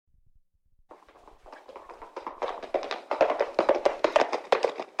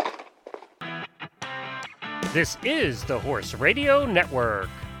This is the Horse Radio Network.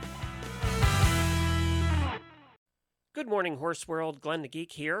 Good morning, Horse World. Glenn the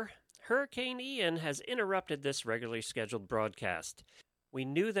Geek here. Hurricane Ian has interrupted this regularly scheduled broadcast. We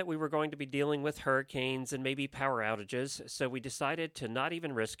knew that we were going to be dealing with hurricanes and maybe power outages, so we decided to not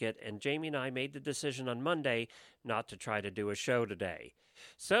even risk it, and Jamie and I made the decision on Monday not to try to do a show today.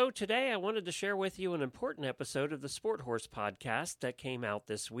 So today I wanted to share with you an important episode of the Sport Horse podcast that came out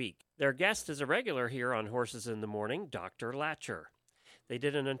this week. Their guest is a regular here on Horses in the Morning, Dr. Lacher. They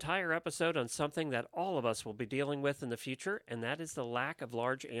did an entire episode on something that all of us will be dealing with in the future, and that is the lack of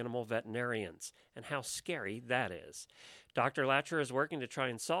large animal veterinarians, and how scary that is. Dr. Lacher is working to try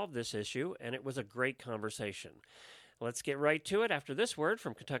and solve this issue, and it was a great conversation. Let's get right to it after this word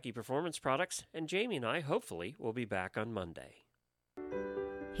from Kentucky Performance Products, and Jamie and I, hopefully, will be back on Monday.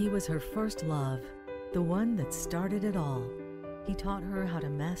 He was her first love, the one that started it all. He taught her how to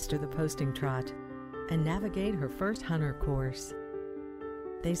master the posting trot and navigate her first hunter course.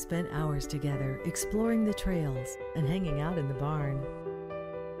 They spent hours together exploring the trails and hanging out in the barn.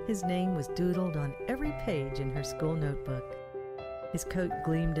 His name was doodled on every page in her school notebook. His coat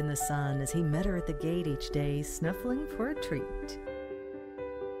gleamed in the sun as he met her at the gate each day, snuffling for a treat.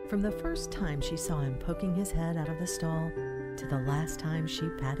 From the first time she saw him poking his head out of the stall to the last time she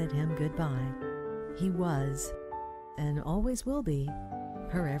patted him goodbye, he was, and always will be,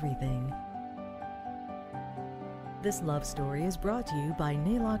 her everything. This love story is brought to you by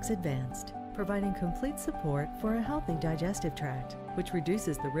Nalox Advanced, providing complete support for a healthy digestive tract, which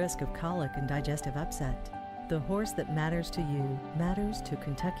reduces the risk of colic and digestive upset. The horse that matters to you matters to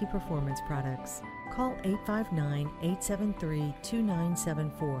Kentucky Performance Products. Call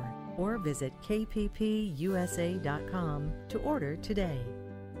 859-873-2974 or visit kppusa.com to order today.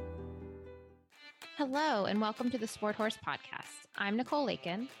 Hello, and welcome to the Sport Horse Podcast. I'm Nicole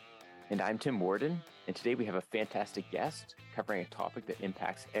Lakin. And I'm Tim Warden, and today we have a fantastic guest covering a topic that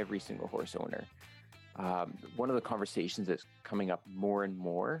impacts every single horse owner. One of the conversations that's coming up more and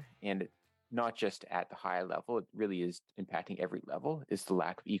more, and not just at the high level, it really is impacting every level, is the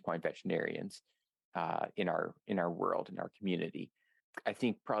lack of equine veterinarians in our world, in our community. I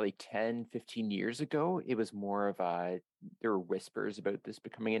think probably 10, 15 years ago, it was more of there were whispers about this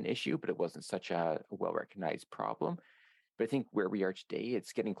becoming an issue, but it wasn't such a well-recognized problem. But I think where we are today,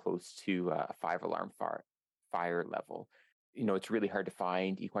 it's getting close to a 5-alarm fire level. You know, it's really hard to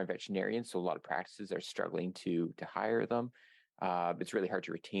find equine veterinarians, so a lot of practices are struggling to hire them. It's really hard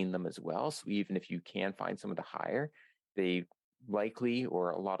to retain them as well. So even if you can find someone to hire, they likely, or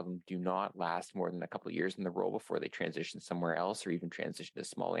a lot of them do not last more than a couple of years in the role before they transition somewhere else or even transition to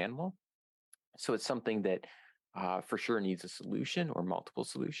small animal. So it's something that for sure needs a solution or multiple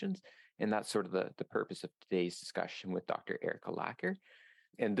solutions. And that's sort of the purpose of today's discussion with Dr. Erica Lacher.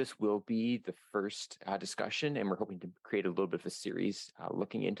 And this will be the first discussion, and we're hoping to create a little bit of a series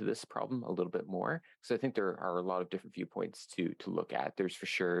looking into this problem a little bit more. So I think there are a lot of different viewpoints to look at. There's for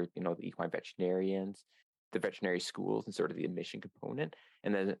sure, the equine veterinarians, the veterinary schools, and sort of the admission component,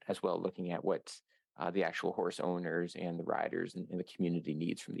 and then as well looking at what the actual horse owners and the riders and the community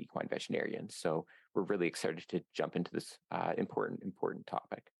needs from the equine veterinarians. So we're really excited to jump into this important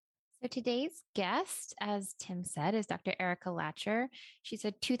topic. So today's guest, as Tim said, is Dr. Erica Lacher. She's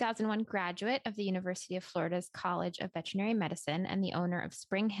a 2001 graduate of the University of Florida's College of Veterinary Medicine and the owner of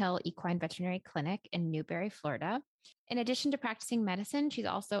Spring Hill Equine Veterinary Clinic in Newberry, Florida. In addition to practicing medicine, she's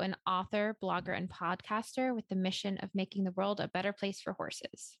also an author, blogger, and podcaster with the mission of making the world a better place for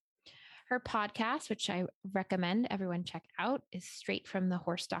horses. Her podcast, which I recommend everyone check out, is Straight from the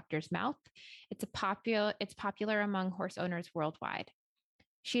Horse Doctor's Mouth. It's popular among horse owners worldwide.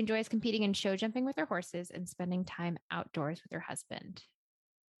 She enjoys competing in show jumping with her horses and spending time outdoors with her husband.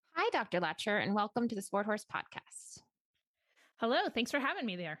 Hi, Dr. Lacher, and welcome to the Sport Horse Podcast. Hello. Thanks for having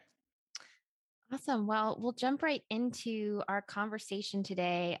me there. Awesome. Well, we'll jump right into our conversation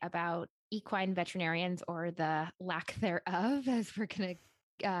today about equine veterinarians, or the lack thereof, as we're going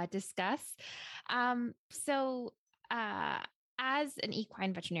to discuss. As an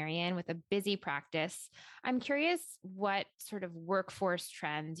equine veterinarian with a busy practice, I'm curious what sort of workforce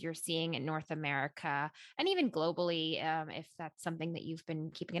trends you're seeing in North America and even globally, if that's something that you've been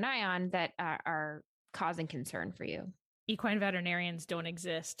keeping an eye on that are causing concern for you. Equine veterinarians don't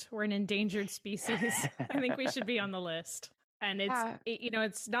exist. We're an endangered species. I think we should be on the list. And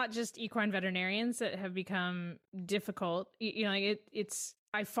it's not just equine veterinarians that have become difficult. I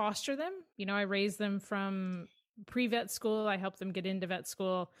foster them. I raise them from pre-vet school. I help them get into vet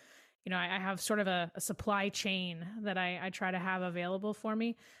school. I have sort of a supply chain that I try to have available for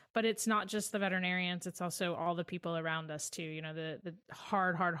me, but it's not just the veterinarians. It's also all the people around us too. The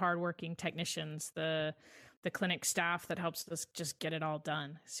hard working technicians, the the clinic staff that helps us just get it all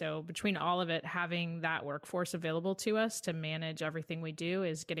done. So between all of it, having that workforce available to us to manage everything we do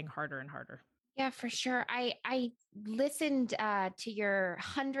is getting harder and harder. Yeah, for sure. I listened to your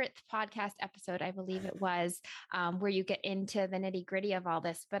 100th podcast episode, I believe it was, where you get into the nitty gritty of all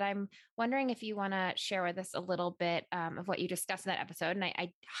this. But I'm wondering if you want to share with us a little bit of what you discussed in that episode. And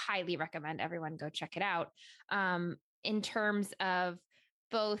I highly recommend everyone go check it out, in terms of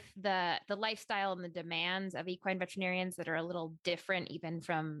both the lifestyle and the demands of equine veterinarians that are a little different even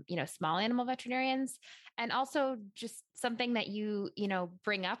from, small animal veterinarians. And also just something that you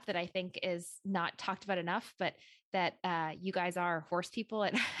bring up that I think is not talked about enough, but that you guys are horse people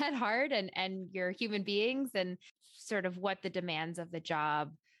at heart, and you're human beings, and sort of what the demands of the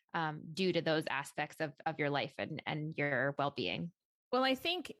job do to those aspects of your life and your well-being. Well, I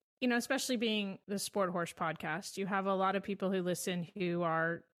think, especially being the Sport Horse podcast, you have a lot of people who listen who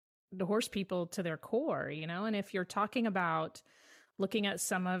are the horse people to their core, and if you're talking about looking at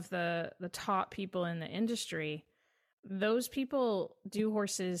some of the top people in the industry, those people do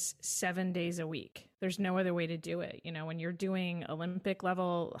horses 7 days a week. There's no other way to do it. When you're doing Olympic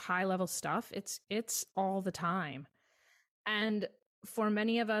level, high level stuff, it's all the time. And for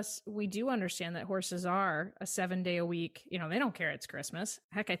many of us, we do understand that horses are a 7 day a week. They don't care it's Christmas.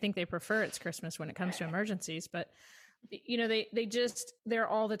 Heck, I think they prefer it's Christmas when it comes to emergencies, but they're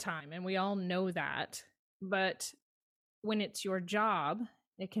all the time. And we all know that. But when it's your job,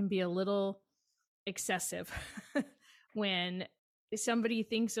 it can be a little excessive when somebody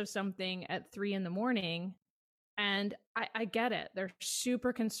thinks of something at 3 a.m. And I get it. They're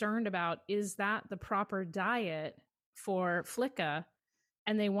super concerned about, is that the proper diet for Flicka?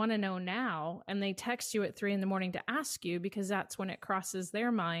 And they want to know now, and they text you at 3 a.m. to ask you, because that's when it crosses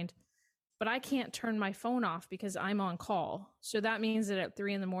their mind. But I can't turn my phone off because I'm on call. So that means that at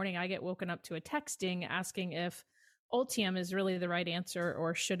 3 a.m. I get woken up to a texting asking if Ultium is really the right answer,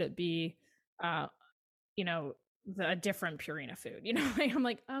 or should it be, a different Purina food. I'm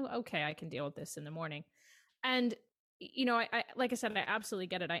like, oh, okay, I can deal with this in the morning. And, I like I said, I absolutely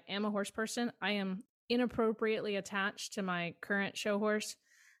get it. I am a horse person. I am inappropriately attached to my current show horse.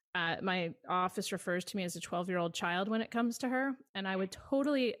 My office refers to me as a 12-year-old child when it comes to her, and I would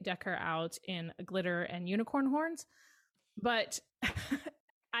totally deck her out in glitter and unicorn horns. But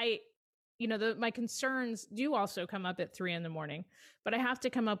my concerns do also come up at 3 a.m, but I have to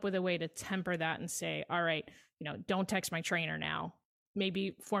come up with a way to temper that and say, all right, don't text my trainer now.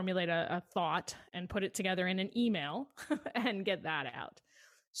 Maybe formulate a thought and put it together in an email and get that out.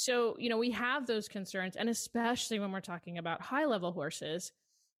 So, we have those concerns, and especially when we're talking about high level horses,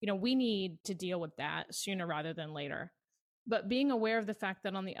 we need to deal with that sooner rather than later. But being aware of the fact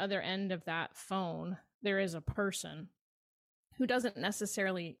that on the other end of that phone, there is a person who doesn't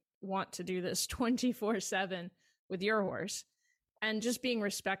necessarily want to do this 24/7 with your horse, and just being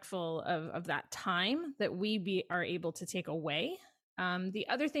respectful of that time that we are able to take away. The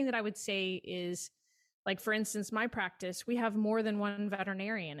other thing that I would say is, like, for instance, my practice, we have more than one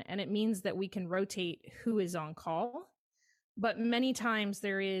veterinarian, and it means that we can rotate who is on call. But many times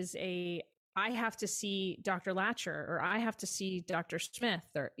there is I have to see Dr. Lacher, or I have to see Dr. Smith,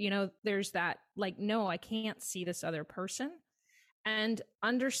 or, there's that, like, no, I can't see this other person. And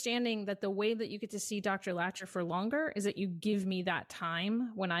understanding that the way that you get to see Dr. Lacher for longer is that you give me that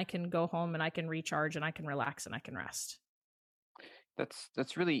time when I can go home and I can recharge and I can relax and I can rest.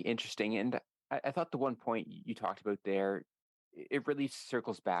 That's really interesting. And I thought the one point you talked about there, it really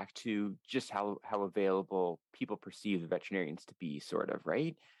circles back to just how available people perceive the veterinarians to be, sort of,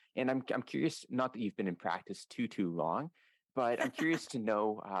 right? And I'm curious, not that you've been in practice too long, but I'm curious to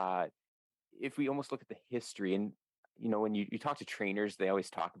know if we almost look at the history. And when you talk to trainers, they always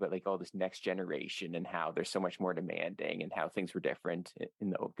talk about, like, all this next generation and how they're so much more demanding and how things were different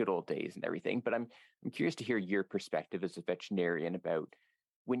in the good old days and everything. But I'm curious to hear your perspective as a veterinarian about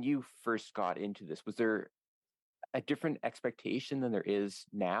when you first got into this. Was there a different expectation than there is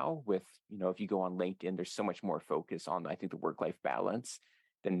now with, if you go on LinkedIn, there's so much more focus on, I think, the work-life balance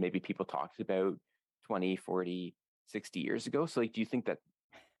than maybe people talked about 20, 40, 60 years ago. So, like, do you think that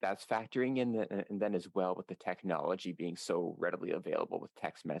that's factoring in, and then as well with the technology being so readily available with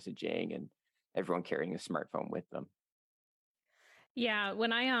text messaging and everyone carrying a smartphone with them? Yeah,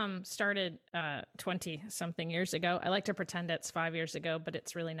 when I started 20 something years ago, I like to pretend it's 5 years ago, but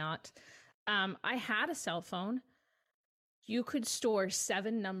it's really not. I had a cell phone. You could store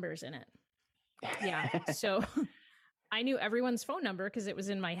 7 numbers in it. Yeah. So I knew everyone's phone number because it was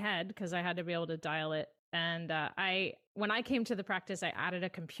in my head, because I had to be able to dial it. And when I came to the practice, I added a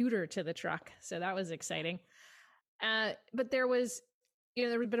computer to the truck. So that was exciting. But there was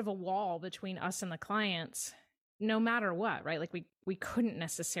there was a bit of a wall between us and the clients, no matter what, right? Like we couldn't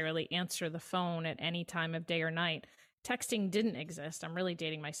necessarily answer the phone at any time of day or night. Texting didn't exist. I'm really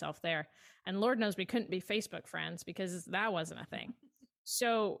dating myself there. And Lord knows we couldn't be Facebook friends because that wasn't a thing.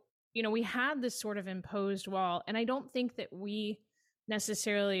 So, we had this sort of imposed wall. And I don't think that we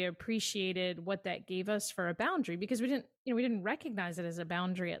necessarily appreciated what that gave us for a boundary, because we didn't recognize it as a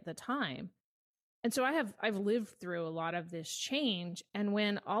boundary at the time. And so I've lived through a lot of this change. And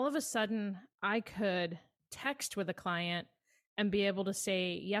when all of a sudden I could text with a client and be able to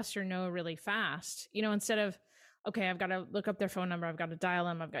say yes or no really fast, instead of, okay, I've got to look up their phone number, I've got to dial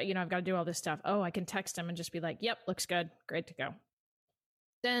them, I've got to do all this stuff. Oh, I can text them and just be like, yep, looks good, great to go.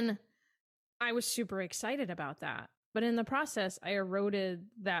 Then I was super excited about that. But in the process, I eroded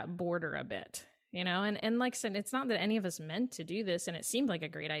that border a bit, and like I said, it's not that any of us meant to do this, and it seemed like a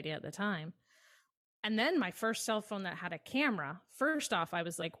great idea at the time. And then my first cell phone that had a camera, first off, I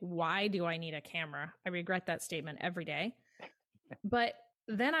was like, why do I need a camera? I regret that statement every day. But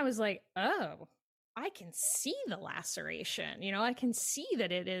then I was like, oh, I can see the laceration. I can see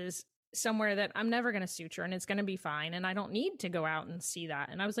that it is somewhere that I'm never going to suture and it's going to be fine. And I don't need to go out and see that.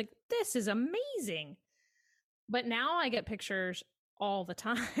 And I was like, this is amazing. But now I get pictures all the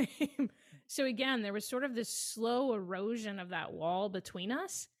time. So again, there was sort of this slow erosion of that wall between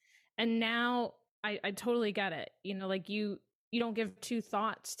us. And now I totally get it. Like you don't give two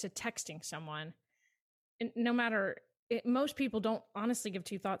thoughts to texting someone. And no matter, most people don't honestly give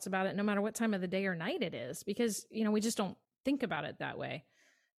two thoughts about it, no matter what time of the day or night it is, because, we just don't think about it that way.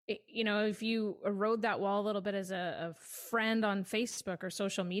 If you erode that wall a little bit as a friend on Facebook or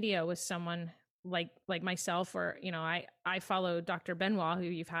social media with someone like myself, or, I follow Dr. Benoit, who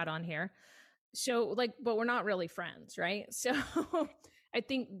you've had on here. So but we're not really friends, right? So I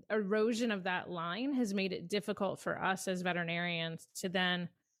think erosion of that line has made it difficult for us as veterinarians to then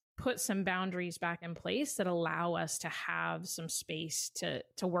put some boundaries back in place that allow us to have some space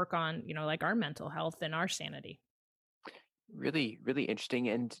to work on, like our mental health and our sanity. Really, really interesting.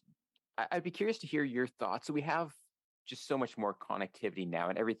 And I'd be curious to hear your thoughts. So we have just so much more connectivity now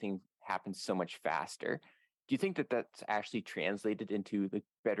and everything happens so much faster. Do you think that that's actually translated into the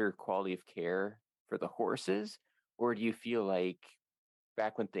better quality of care for the horses? Or do you feel like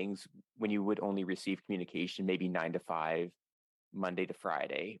back when you would only receive communication, maybe 9 to 5, Monday to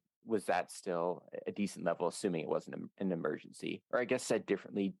Friday, was that still a decent level, assuming it wasn't an emergency? Or I guess said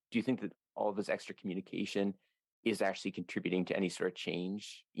differently, do you think that all of this extra communication is actually contributing to any sort of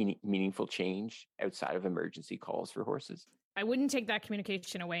change, any meaningful change outside of emergency calls for horses? I wouldn't take that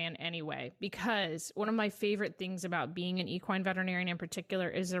communication away in any way, because one of my favorite things about being an equine veterinarian in particular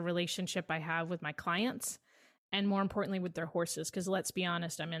is the relationship I have with my clients, and more importantly with their horses, because let's be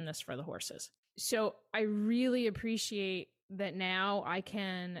honest, I'm in this for the horses. So I really appreciate that now I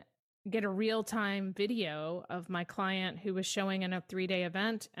can get a real-time video of my client who was showing in a 3-day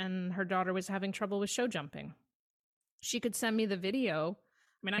event and her daughter was having trouble with show jumping. She could send me the video.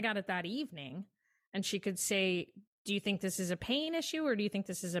 I mean, I got it that evening, and she could say, do you think this is a pain issue or do you think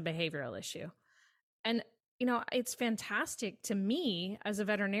this is a behavioral issue? And, it's fantastic to me as a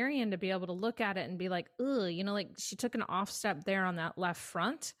veterinarian to be able to look at it and be like, ugh, like she took an off step there on that left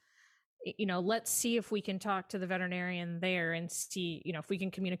front. Let's see if we can talk to the veterinarian there and see, if we can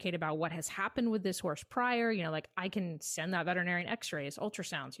communicate about what has happened with this horse prior. Like I can send that veterinarian x-rays,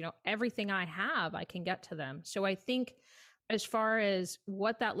 ultrasounds, everything I have, I can get to them. So I think as far as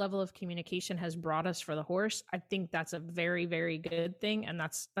what that level of communication has brought us for the horse, I think that's a very, very good thing. And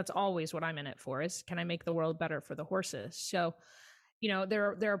that's always what I'm in it for, is can I make the world better for the horses? So,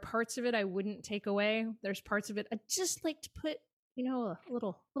 there are parts of it I wouldn't take away. There's parts of it I just like to put, a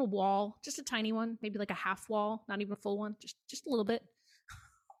little wall, just a tiny one, maybe like a half wall, not even a full one, just a little bit.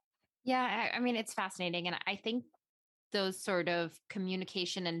 Yeah, I mean, it's fascinating. And I think those sort of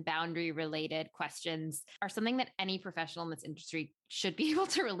communication and boundary related questions are something that any professional in this industry should be able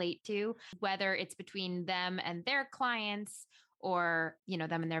to relate to, whether it's between them and their clients or,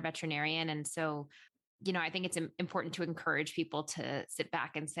 them and their veterinarian. And so, I think it's important to encourage people to sit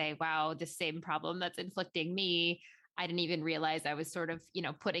back and say, wow, the same problem that's inflicting me, I didn't even realize I was sort of,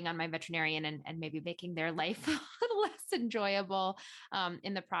 putting on my veterinarian and maybe making their life a little less enjoyable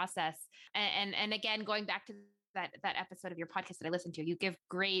in the process. And again, going back to that episode of your podcast that I listened to, you give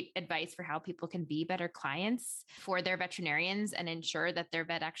great advice for how people can be better clients for their veterinarians and ensure that their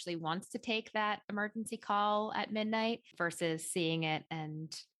vet actually wants to take that emergency call at midnight versus seeing it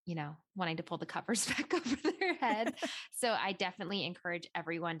and wanting to pull the covers back over their head. So I definitely encourage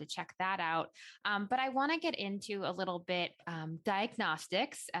everyone to check that out. But I want to get into a little bit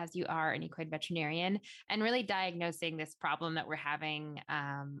diagnostics, as you are an equine veterinarian, and really diagnosing this problem that we're having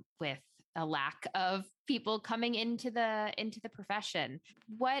with a lack of people coming into the profession.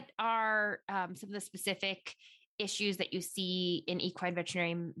 What are some of the specific issues that you see in equine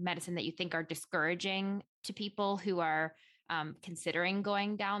veterinary medicine that you think are discouraging to people who are considering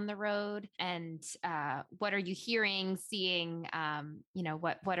going down the road? And what are you hearing, seeing?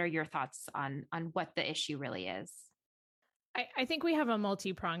 What are your thoughts on what the issue really is? I think we have a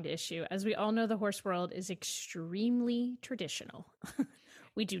multi-pronged issue. As we all know, the horse world is extremely traditional.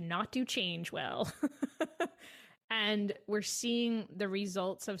 We do not do change well. And we're seeing the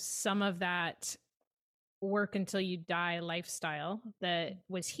results of some of that work until you die lifestyle that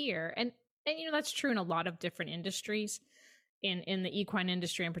was here. And that's true in a lot of different industries. In the equine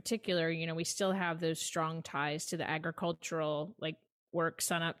industry in particular, we still have those strong ties to the agricultural, like work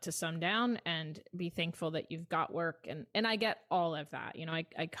sun up to sundown and be thankful that you've got work. And I get all of that.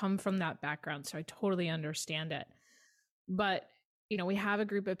 I come from that background, so I totally understand it. But, we have a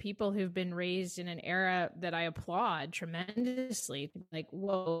group of people who've been raised in an era that I applaud tremendously. Like,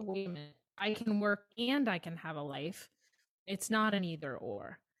 whoa, wait a minute. I can work and I can have a life. It's not an either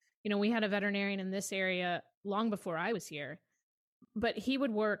or. We had a veterinarian in this area long before I was here, but he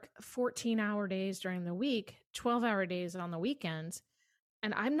would work 14-hour days during the week, 12-hour days on the weekends.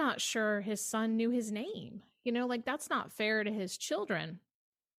 And I'm not sure his son knew his name. That's not fair to his children.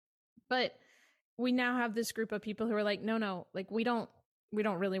 But we now have this group of people who are like, no, like we don't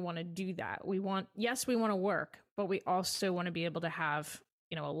really want to do that. We want to work, but we also want to be able to have,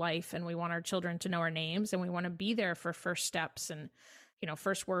 a life, and we want our children to know our names, and we want to be there for first steps and,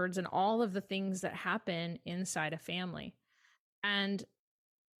 first words and all of the things that happen inside a family. And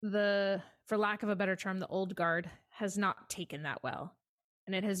for lack of a better term, the old guard has not taken that well.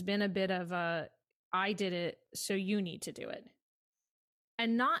 And it has been a bit of I did it, so you need to do it.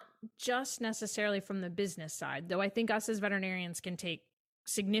 And not just necessarily from the business side, though I think us as veterinarians can take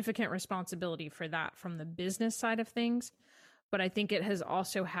significant responsibility for that from the business side of things. But I think it has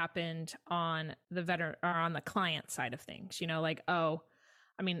also happened on the on the client side of things,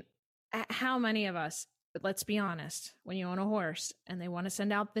 how many of us, but let's be honest, when you own a horse and they want to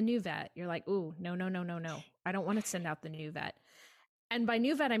send out the new vet, you're like, ooh, no. I don't want to send out the new vet. And by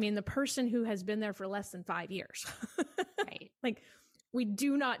new vet, I mean the person who has been there for less than 5 years. Right. Like, we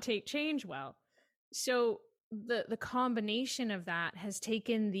do not take change well. So the combination of that has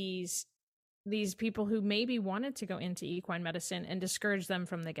taken these people who maybe wanted to go into equine medicine and discouraged them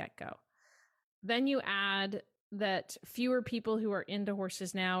from the get-go. Then you add that fewer people who are into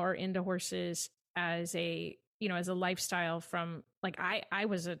horses now are into horses as a lifestyle from, like, I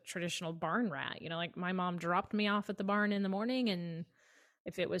was a traditional barn rat, like my mom dropped me off at the barn in the morning, and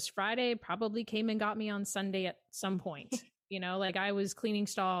if it was Friday, probably came and got me on Sunday at some point. Like I was cleaning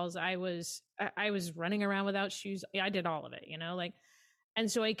stalls. I was running around without shoes. I did all of it, and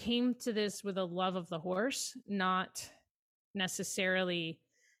so I came to this with a love of the horse, not necessarily,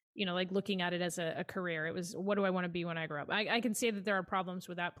 like looking at it as a career. It was, what do I want to be when I grow up? I can say that there are problems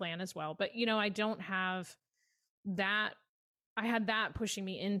with that plan as well, but I don't have that. I had that pushing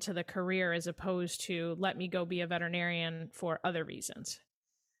me into the career as opposed to let me go be a veterinarian for other reasons.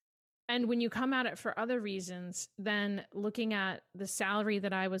 And when you come at it for other reasons, then looking at the salary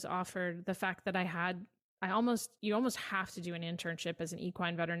that I was offered, the fact that you almost have to do an internship as an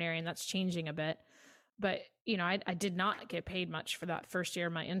equine veterinarian. That's changing a bit. But, I did not get paid much for that first year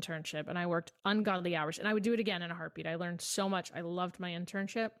of my internship, and I worked ungodly hours, and I would do it again in a heartbeat. I learned so much. I loved my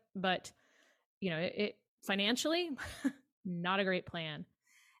internship, but, it financially, not a great plan.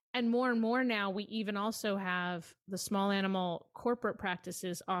 And more now, we even also have the small animal corporate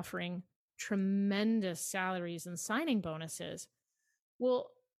practices offering tremendous salaries and signing bonuses.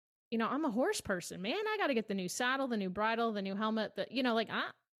 Well, I'm a horse person, man. I got to get the new saddle, the new bridle, the new helmet,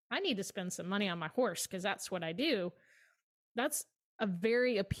 I need to spend some money on my horse because that's what I do. That's a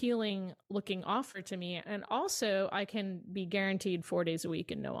very appealing looking offer to me. And also I can be guaranteed 4 days a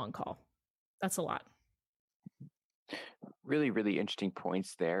week and no on call. That's a lot. Really, really interesting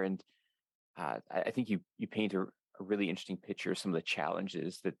points there. And I think you paint a really interesting picture of some of the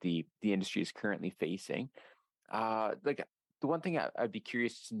challenges that the industry is currently facing. Like the one thing I'd be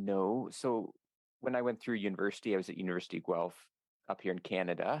curious to know. So when I went through university, I was at University of Guelph up here in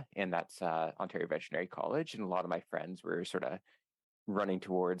Canada, and that's Ontario Veterinary College. And a lot of my friends were sort of running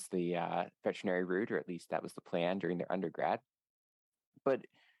towards the veterinary route, or at least that was the plan during their undergrad. But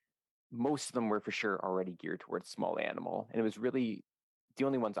most of them were for sure already geared towards small animal. And it was really the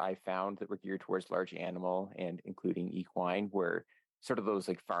only ones I found that were geared towards large animal and including equine were sort of those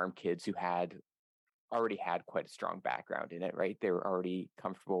like farm kids who already had quite a strong background in it, right? They were already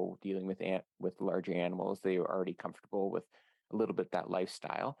comfortable dealing with larger animals. They were already comfortable with a little bit that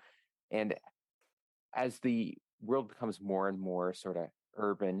lifestyle. And as the world becomes more and more sort of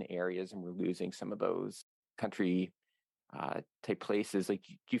urban areas and we're losing some of those country type places, like,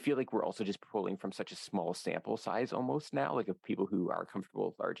 do you feel like we're also just pulling from such a small sample size almost now, like of people who are comfortable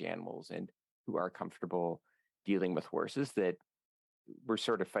with large animals and who are comfortable dealing with horses, that we're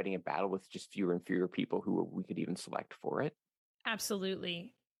sort of fighting a battle with just fewer and fewer people who we could even select for it?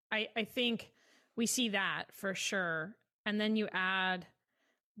 Absolutely. I think we see that for sure. And then you add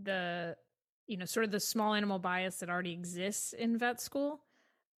the, sort of the small animal bias that already exists in vet school.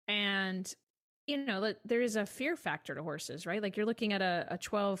 And, there is a fear factor to horses, right? Like you're looking at a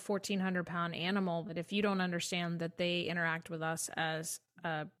 1,400 pound animal that if you don't understand that they interact with us as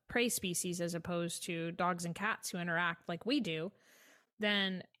a prey species, as opposed to dogs and cats who interact like we do,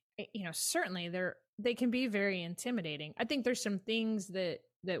 then, certainly they can be very intimidating. I think there's some things that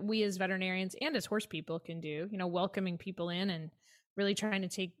we as veterinarians and as horse people can do, welcoming people in and really trying to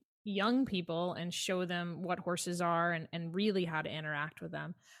take young people and show them what horses are and really how to interact with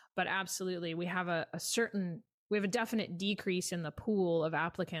them. But absolutely, we have a definite decrease in the pool of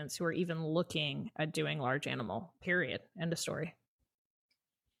applicants who are even looking at doing large animal, period. End of story.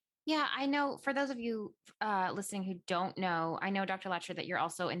 Yeah, I know for those of you listening who don't know, I know, Dr. Lacher, that you're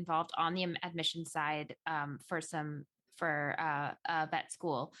also involved on the admission side for vet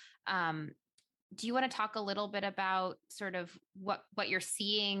school. Do you want to talk a little bit about sort of what you're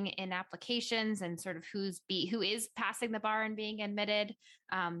seeing in applications and sort of who is passing the bar and being admitted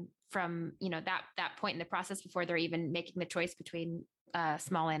from that point in the process before they're even making the choice between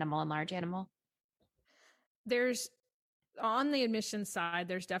small animal and large animal? On the admission side,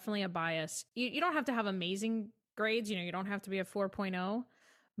 there's definitely a bias. You don't have to have amazing grades. You don't have to be a 4.0,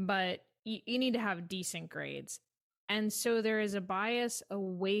 but you need to have decent grades. And so there is a bias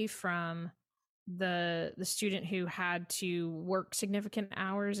away from the student who had to work significant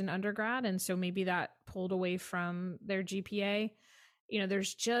hours in undergrad. And so maybe that pulled away from their GPA.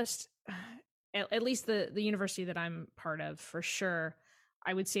 There's just, at least the university that I'm part of, for sure,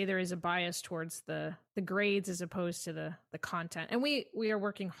 I would say there is a bias towards the grades as opposed to the content. And we are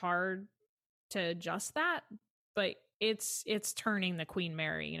working hard to adjust that, but it's turning the Queen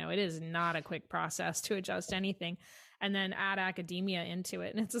Mary. It is not a quick process to adjust anything, and then add academia into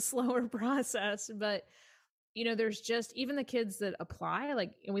it, and it's a slower process. But there's just, even the kids that apply,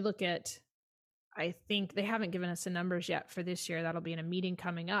 like, and we look at, I think they haven't given us the numbers yet for this year. That'll be in a meeting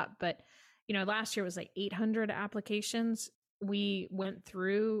coming up. But last year was like 800 applications. We went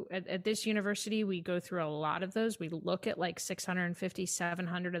through at this university, we go through a lot of those. We look at like 650,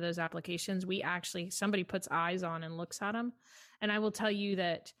 700 of those applications. Somebody puts eyes on and looks at them. And I will tell you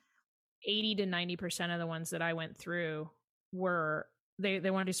that 80 to 90% of the ones that I went through were, they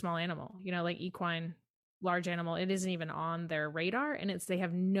want to do small animal, like equine, large animal. It isn't even on their radar, and they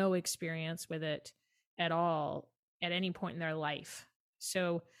have no experience with it at all at any point in their life.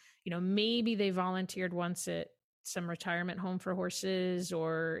 So, maybe they volunteered once at some retirement home for horses,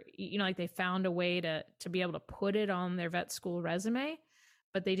 or, like they found a way to be able to put it on their vet school resume,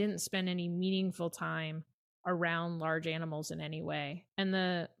 but they didn't spend any meaningful time around large animals in any way. And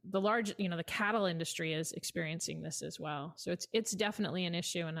the large, the cattle industry is experiencing this as well. So it's definitely an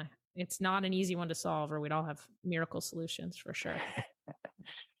issue, and it's not an easy one to solve, or we'd all have miracle solutions for sure.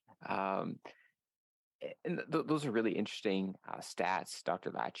 And those are really interesting stats,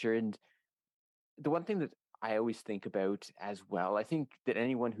 Dr. Lacher. And the one thing that I always think about as well, I think that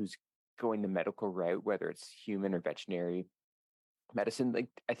anyone who's going the medical route, whether it's human or veterinary medicine, like,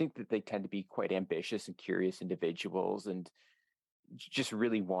 I think that they tend to be quite ambitious and curious individuals and just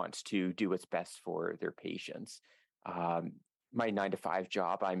really want to do what's best for their patients. My 9-to-5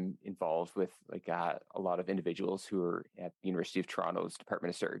 job, I'm involved with like a lot of individuals who are at the University of Toronto's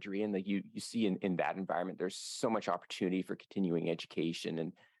Department of Surgery. And like you see in that environment, there's so much opportunity for continuing education.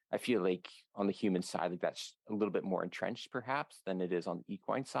 And I feel like on the human side, like that's a little bit more entrenched perhaps than it is on the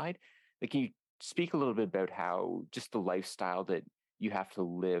equine side. Like, can you speak a little bit about how just the lifestyle that you have to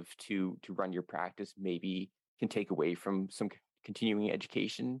live to run your practice maybe can take away from some continuing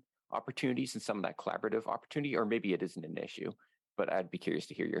education opportunities and some of that collaborative opportunity, or maybe it isn't an issue, but I'd be curious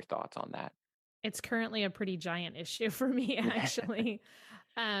to hear your thoughts on that. It's currently a pretty giant issue for me, actually.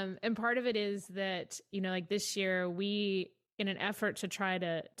 And part of it is that, like this year, we, in an effort to try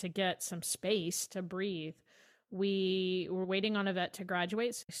to get some space to breathe, we were waiting on a vet to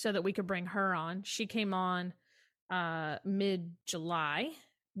graduate so that we could bring her on. She came on mid-July.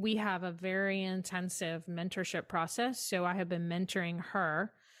 We have a very intensive mentorship process. So I have been mentoring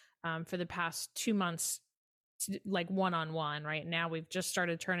her for the past 2 months, like one-on-one. Right now, we've just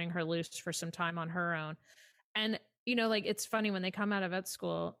started turning her loose for some time on her own. And, like, it's funny when they come out of vet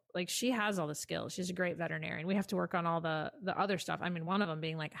school, like, she has all the skills. She's a great veterinarian. We have to work on all the other stuff. I mean, one of them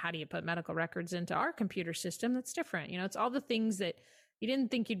being like, how do you put medical records into our computer system? That's different. It's all the things that you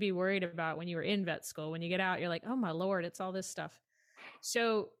didn't think you'd be worried about when you were in vet school. When you get out, you're like, oh my Lord, it's all this stuff.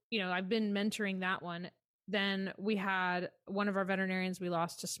 So, I've been mentoring that one. Then we had one of our veterinarians we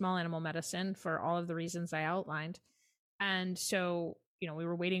lost to small animal medicine for all of the reasons I outlined. And so, we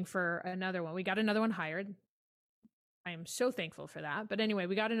were waiting for another one. We got another one hired. I am so thankful for that. But anyway,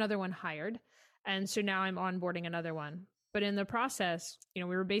 we got another one hired. And so now I'm onboarding another one. But in the process, we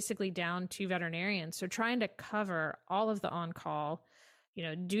were basically down 2 veterinarians. So trying to cover all of the on-call,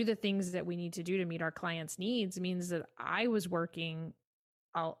 do the things that we need to do to meet our clients' needs means that I was working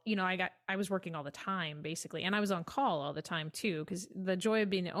I was working all the time basically. And I was on call all the time too, because the joy of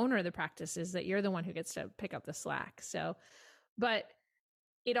being the owner of the practice is that you're the one who gets to pick up the slack. So, but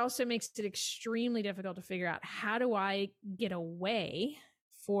it also makes it extremely difficult to figure out, how do I get away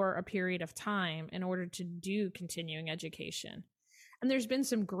for a period of time in order to do continuing education? And there's been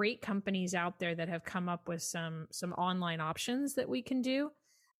some great companies out there that have come up with some online options that we can do.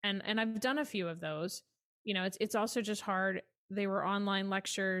 And I've done a few of those. It's also just hard. They were online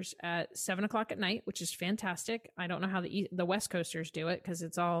lectures at 7:00 at night, which is fantastic. I don't know how the West Coasters do it, because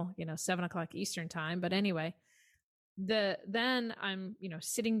it's all, 7:00 Eastern time. But anyway, then I'm,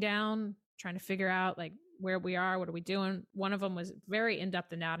 sitting down trying to figure out like where we are, what are we doing? One of them was very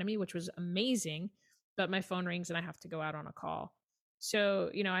in-depth anatomy, which was amazing, but my phone rings and I have to go out on a call. So,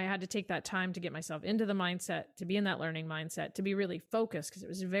 I had to take that time to get myself into the mindset, to be in that learning mindset, to be really focused, because it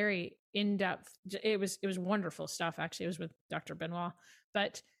was very in-depth. It was wonderful stuff. Actually, it was with Dr. Benoit,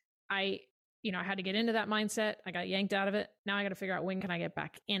 but I had to get into that mindset. I got yanked out of it. Now I got to figure out, when can I get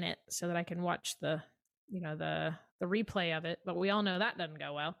back in it so that I can watch the replay of it. But we all know that doesn't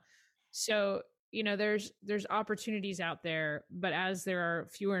go well. So, there's opportunities out there, but as there are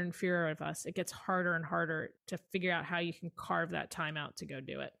fewer and fewer of us, it gets harder and harder to figure out how you can carve that time out to go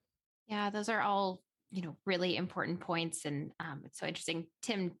do it. Yeah, those are all, really important points. And it's so interesting,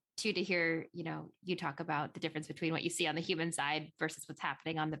 Tim, too, to hear, you talk about the difference between what you see on the human side versus what's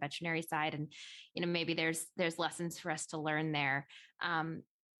happening on the veterinary side. And, maybe there's lessons for us to learn there.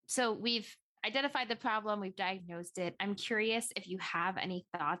 So we've identified the problem, we've diagnosed it. I'm curious if you have any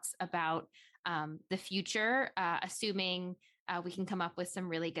thoughts about the future, assuming we can come up with some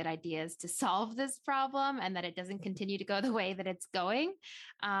really good ideas to solve this problem and that it doesn't continue to go the way that it's going.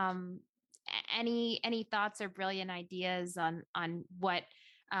 Any thoughts or brilliant ideas on what,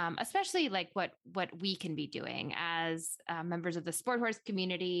 especially like what we can be doing as members of the sport horse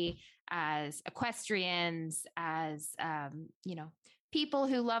community, as equestrians, as people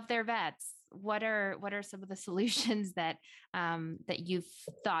who love their vets? What are some of the solutions that you've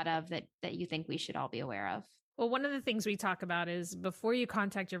thought of that you think we should all be aware of? Well, one of the things we talk about is, before you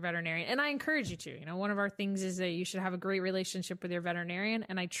contact your veterinarian, and I encourage you to, one of our things is that you should have a great relationship with your veterinarian.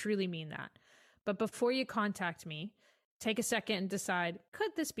 And I truly mean that. But before you contact me, take a second and decide,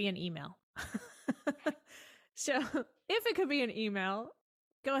 could this be an email? So if it could be an email,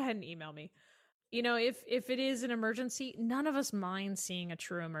 go ahead and email me. If it is an emergency, none of us mind seeing a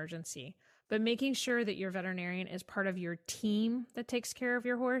true emergency, but making sure that your veterinarian is part of your team that takes care of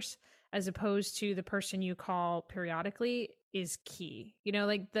your horse, as opposed to the person you call periodically, is key.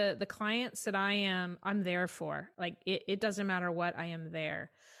 Like the clients that I'm there for, like it doesn't matter what, I am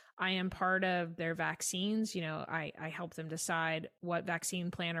there. I am part of their vaccines. I help them decide what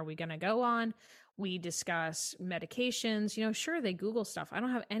vaccine plan are we going to go on. We discuss medications. Sure, they Google stuff. I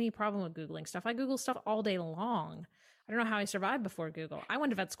don't have any problem with Googling stuff. I Google stuff all day long. I don't know how I survived before Google. I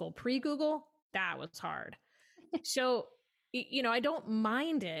went to vet school pre-Google. That was hard. So, I don't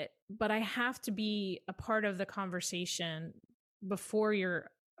mind it, but I have to be a part of the conversation before you're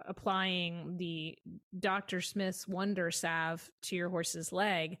applying the Dr. Smith's Wonder Salve to your horse's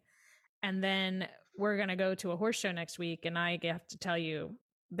leg. And then we're going to go to a horse show next week, and I have to tell you,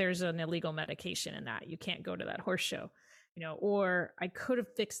 there's an illegal medication in that. You can't go to that horse show, or I could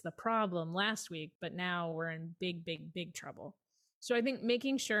have fixed the problem last week, but now we're in big, big, big trouble. So I think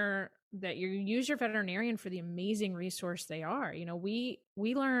making sure that you use your veterinarian for the amazing resource they are. We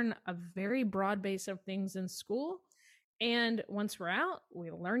learn a very broad base of things in school. And once we're out,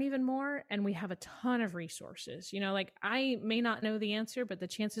 we learn even more, and we have a ton of resources. Like, I may not know the answer, but the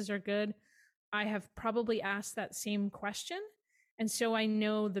chances are good I have probably asked that same question. And so I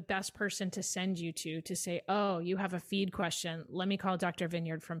know the best person to send you to say, oh, you have a feed question. Let me call Dr.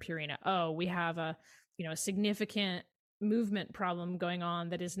 Vineyard from Purina. Oh, we have a significant movement problem going on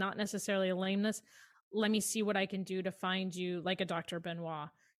that is not necessarily a lameness. Let me see what I can do to find you like a Dr. Benoit.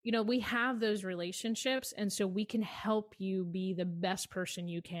 We have those relationships. And so we can help you be the best person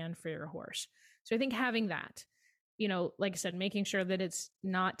you can for your horse. So I think having that, like I said, making sure that it's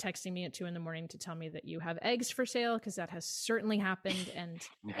not texting me at 2 a.m. to tell me that you have eggs for sale, because that has certainly happened and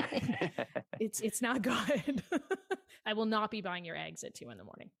it's not good. I will not be buying your eggs at 2 a.m.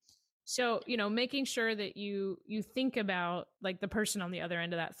 So, making sure that you think about like the person on the other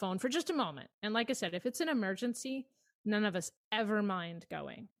end of that phone for just a moment. And like I said, if it's an emergency, none of us ever mind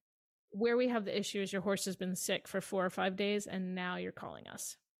going. Where we have the issue is your horse has been sick for 4 or 5 days and now you're calling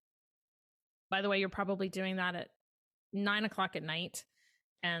us. By the way, you're probably doing that at 9 o'clock at night,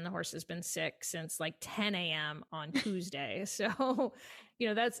 and the horse has been sick since like 10 a.m. on Tuesday. So,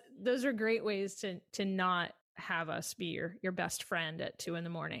 those are great ways to not have us be your best friend at 2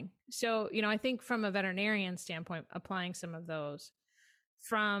 a.m. So, I think from a veterinarian standpoint, applying some of those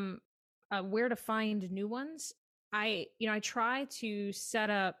from where to find new ones. I try to set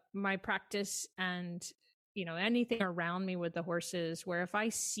up my practice and, anything around me with the horses where if I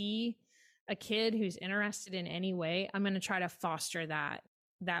see a kid who's interested in any way, I'm going to try to foster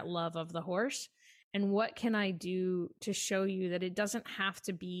that love of the horse. And what can I do to show you that it doesn't have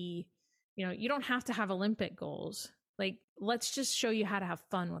to be, you don't have to have Olympic goals. Like, let's just show you how to have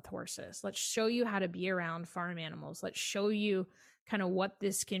fun with horses. Let's show you how to be around farm animals. Let's show you kind of what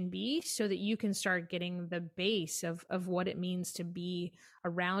this can be so that you can start getting the base of what it means to be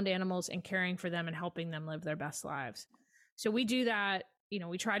around animals and caring for them and helping them live their best lives. So we do that.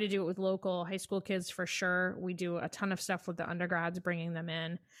 We try to do it with local high school kids for sure. We do a ton of stuff with the undergrads, bringing them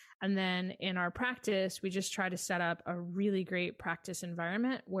in. And then in our practice, we just try to set up a really great practice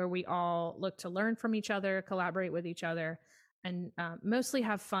environment where we all look to learn from each other, collaborate with each other, and mostly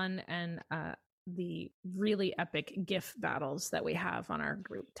have fun and the really epic GIF battles that we have on our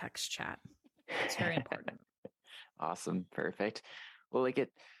group text chat. It's very important. Awesome. Perfect. Well,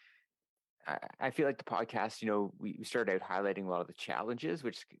 I feel like the podcast, we started out highlighting a lot of the challenges,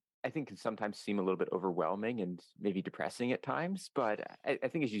 which I think can sometimes seem a little bit overwhelming and maybe depressing at times. But I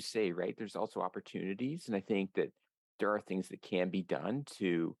think, as you say, right, there's also opportunities. And I think that there are things that can be done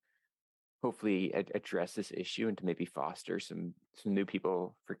to hopefully address this issue and to maybe foster some new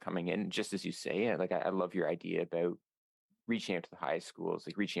people for coming in. Just as you say, I love your idea about reaching out to the high schools,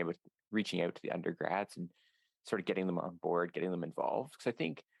 like reaching out to the undergrads and sort of getting them on board, getting them involved. Because I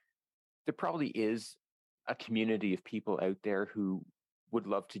think there probably is a community of people out there who would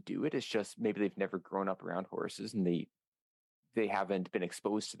love to do it. It's just maybe they've never grown up around horses and they haven't been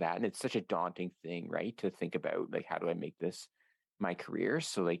exposed to that. And it's such a daunting thing, right? To think about, like, how do I make this my career?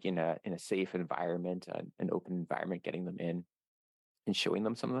 So like in a safe environment, an open environment, getting them in and showing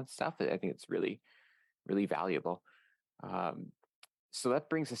them some of that stuff, I think it's really, really valuable. So that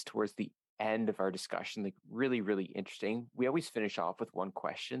brings us towards the end of our discussion. Like, really, really interesting. We always finish off with one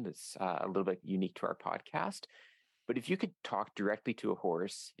question that's a little bit unique to our podcast. But if you could talk directly to a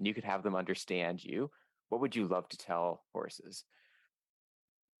horse and you could have them understand you, what would you love to tell horses?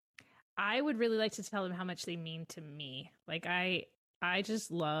 I would really like to tell them how much they mean to me. Like, I just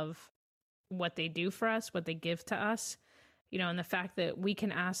love what they do for us, what they give to us, and the fact that we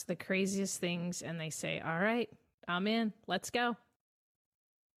can ask the craziest things and they say, all right, I'm in, let's go.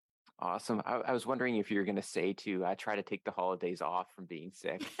 Awesome. I was wondering if you were going to say to try to take the holidays off from being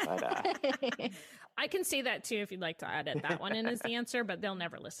sick, but I can say that too if you'd like to edit that one in as the answer, but they'll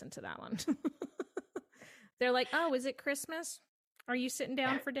never listen to that one. They're like, oh, is it Christmas? Are you sitting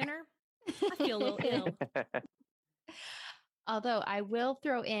down for dinner? I feel a little ill. Although I will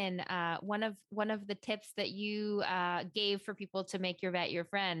throw in one of the tips that you gave for people to make your vet your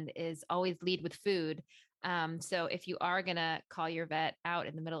friend is always lead with food. So if you are going to call your vet out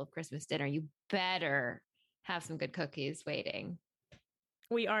in the middle of Christmas dinner, you better have some good cookies waiting.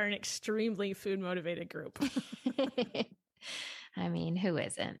 We are an extremely food motivated group. I mean, who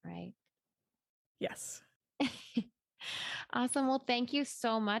isn't, right? Yes. Awesome. Well, thank you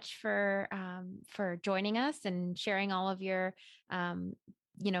so much for joining us and sharing all of your,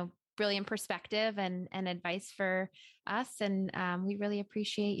 brilliant perspective and advice for us. And we really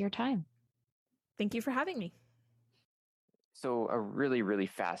appreciate your time. Thank you for having me. So a really, really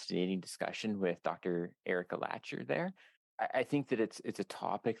fascinating discussion with Dr. Erica Lacher there. I think that it's a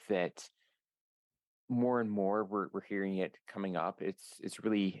topic that more and more we're hearing it coming up. It's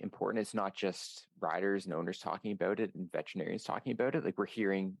really important. It's not just riders and owners talking about it and veterinarians talking about it. Like, we're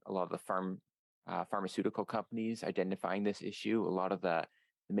hearing a lot of the farm pharmaceutical companies identifying this issue, a lot of the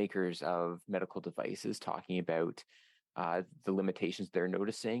makers of medical devices talking about the limitations they're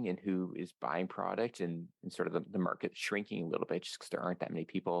noticing and who is buying product, and sort of the market shrinking a little bit just because there aren't that many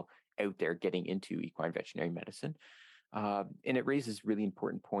people out there getting into equine veterinary medicine. And it raises really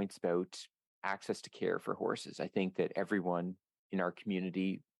important points about access to care for horses. I think that everyone in our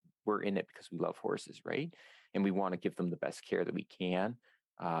community, we're in it because we love horses, right? And we want to give them the best care that we can.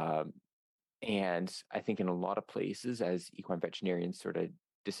 And I think in a lot of places, as equine veterinarians sort of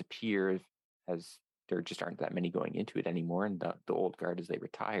disappear, as there just aren't that many going into it anymore, and the old guard as they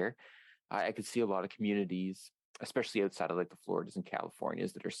retire, I could see a lot of communities, especially outside of like the Floridas and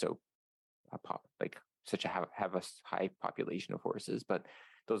Californias, that are so have a high population of horses, but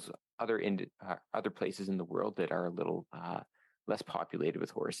those other places in the world that are a little less populated with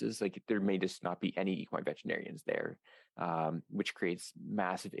horses, like there may just not be any equine veterinarians there, which creates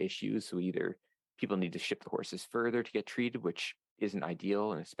massive issues. So either people need to ship the horses further to get treated, which isn't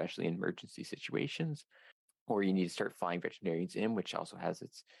ideal, and especially in emergency situations, or you need to start flying veterinarians in, which also has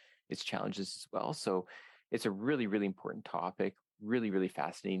its challenges as well. So it's a really, really important topic. Really, really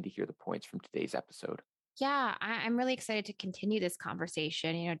fascinating to hear the points from today's episode. Yeah, I'm really excited to continue this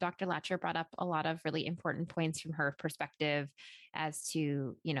conversation. You know, Dr. Lacher brought up a lot of really important points from her perspective as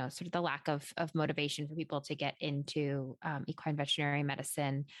to, you know, sort of the lack of motivation for people to get into equine veterinary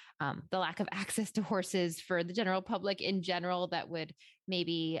medicine, the lack of access to horses for the general public in general that would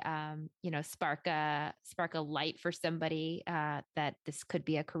maybe, you know, spark a light for somebody that this could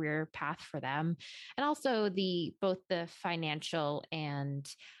be a career path for them. And also both the financial and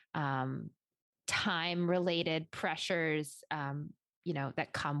time related pressures, you know,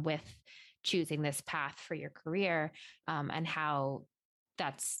 that come with choosing this path for your career, and how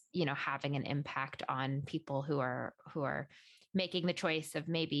that's, you know, having an impact on people who are making the choice of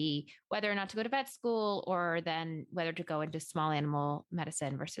maybe whether or not to go to vet school, or then whether to go into small animal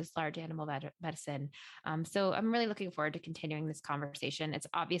medicine versus large animal medicine. So I'm really looking forward to continuing this conversation. It's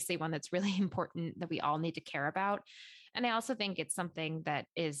obviously one that's really important that we all need to care about. And I also think it's something that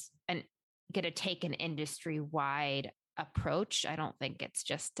is going to take an industry-wide approach. I don't think it's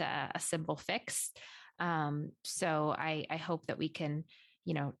just a simple fix. So I hope that we can,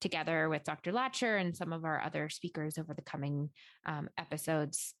 you know, together with Dr. Lacher and some of our other speakers over the coming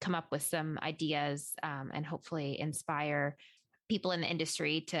episodes, come up with some ideas and hopefully inspire people in the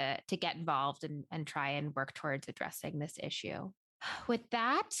industry to get involved and try and work towards addressing this issue. With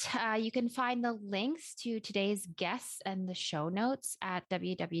that, you can find the links to today's guests and the show notes at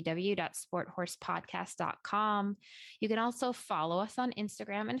www.sporthorsepodcast.com. You can also follow us on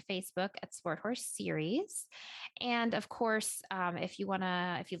Instagram and Facebook at Sport Horse Series. And of course, if you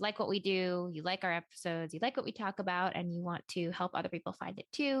like what we do, you like our episodes, you like what we talk about, and you want to help other people find it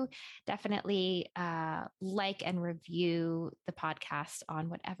too, definitely like and review the podcast on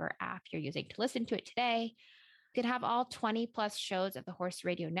whatever app you're using to listen to it today. You can have all 20 plus shows of the Horse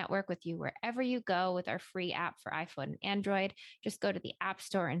Radio Network with you wherever you go with our free app for iPhone and Android. Just go to the App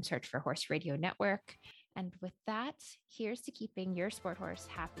Store and search for Horse Radio Network. And with that, here's to keeping your sport horse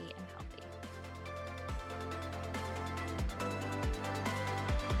happy and healthy.